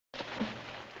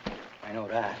I know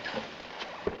that.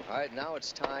 All right, now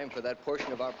it's time for that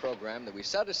portion of our program that we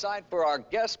set aside for our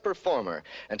guest performer.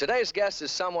 And today's guest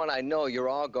is someone I know you're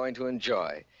all going to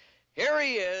enjoy. Here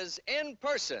he is, in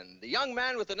person, the young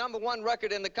man with the #1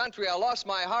 record in the country, I Lost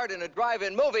My Heart in a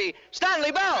Drive-In Movie,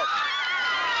 Stanley Belt.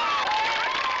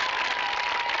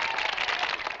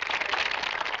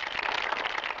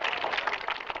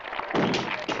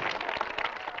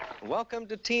 Welcome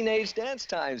to Teenage Dance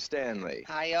Time, Stanley.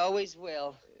 I always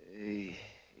will.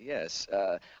 Yes.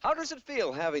 How does it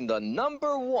feel having the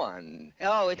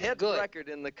 #1 hit good record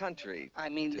in the country? I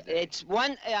mean, today?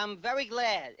 I'm very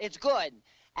glad. It's good.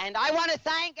 And I want to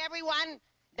thank everyone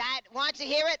that wants to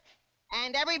hear it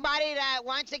and everybody that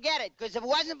wants to get it. Because if it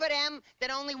wasn't for them, then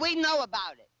only we know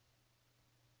about it.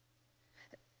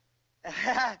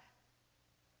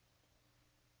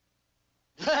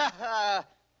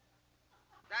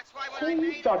 That's why when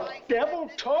Who the devil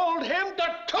told him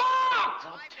to talk?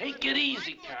 Now, take it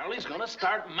easy, Carol. He's gonna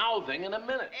start mouthing in a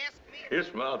minute.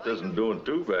 His mouth isn't doing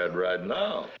too bad right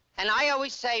now. And I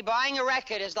always say buying a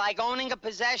record is like owning a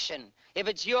possession. If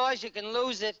it's yours, you can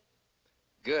lose it.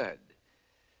 Good.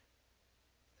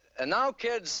 And now,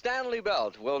 kids, Stanley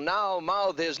Belt will now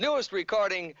mouth his newest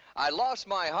recording, I Lost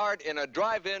My Heart in a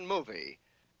Drive-In Movie.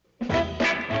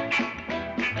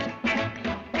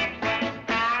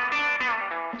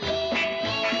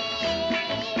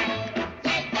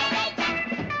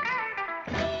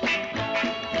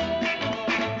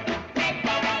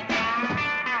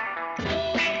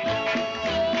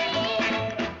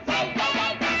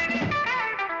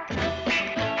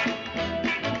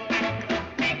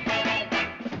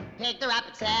 Picked her up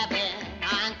at 7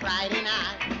 on Friday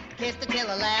night, kissed her till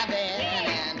 11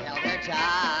 and held her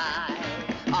tight.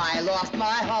 I lost my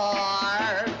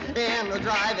heart in the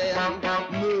drive-in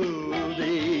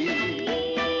movie.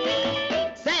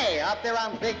 Say, up there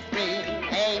on the big screen,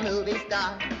 a movie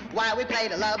star, while we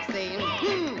played a love scene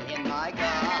in my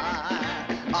car.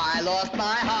 I lost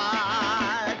my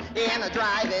heart in a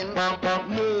drive-in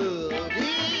movie.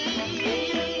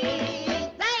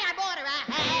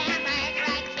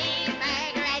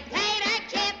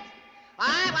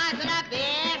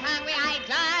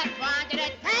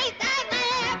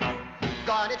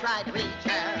 Gonna try to reach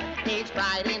her each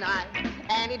Friday night.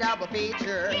 Any double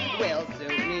feature will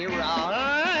suit me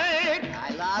right.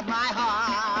 I love my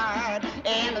heart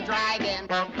in the drive-in.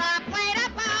 I played a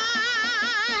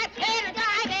part in the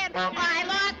drive-in. I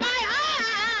lost my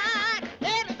heart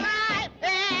in the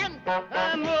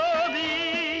drive-in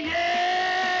movie.